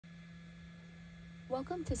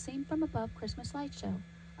Welcome to Seen from Above Christmas Light Show.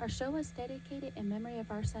 Our show is dedicated in memory of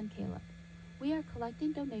our son Caleb. We are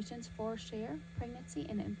collecting donations for share, pregnancy,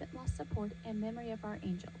 and infant loss support in memory of our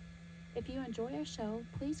angel. If you enjoy our show,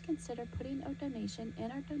 please consider putting a donation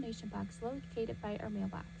in our donation box located by our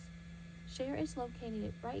mailbox. Share is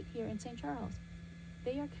located right here in St. Charles.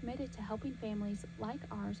 They are committed to helping families like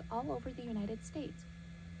ours all over the United States.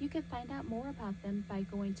 You can find out more about them by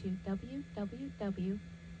going to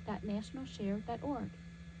www.nationalshare.org.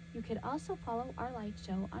 You could also follow our light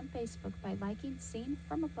show on Facebook by liking Seen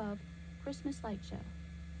from Above Christmas Light Show.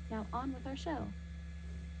 Now on with our show.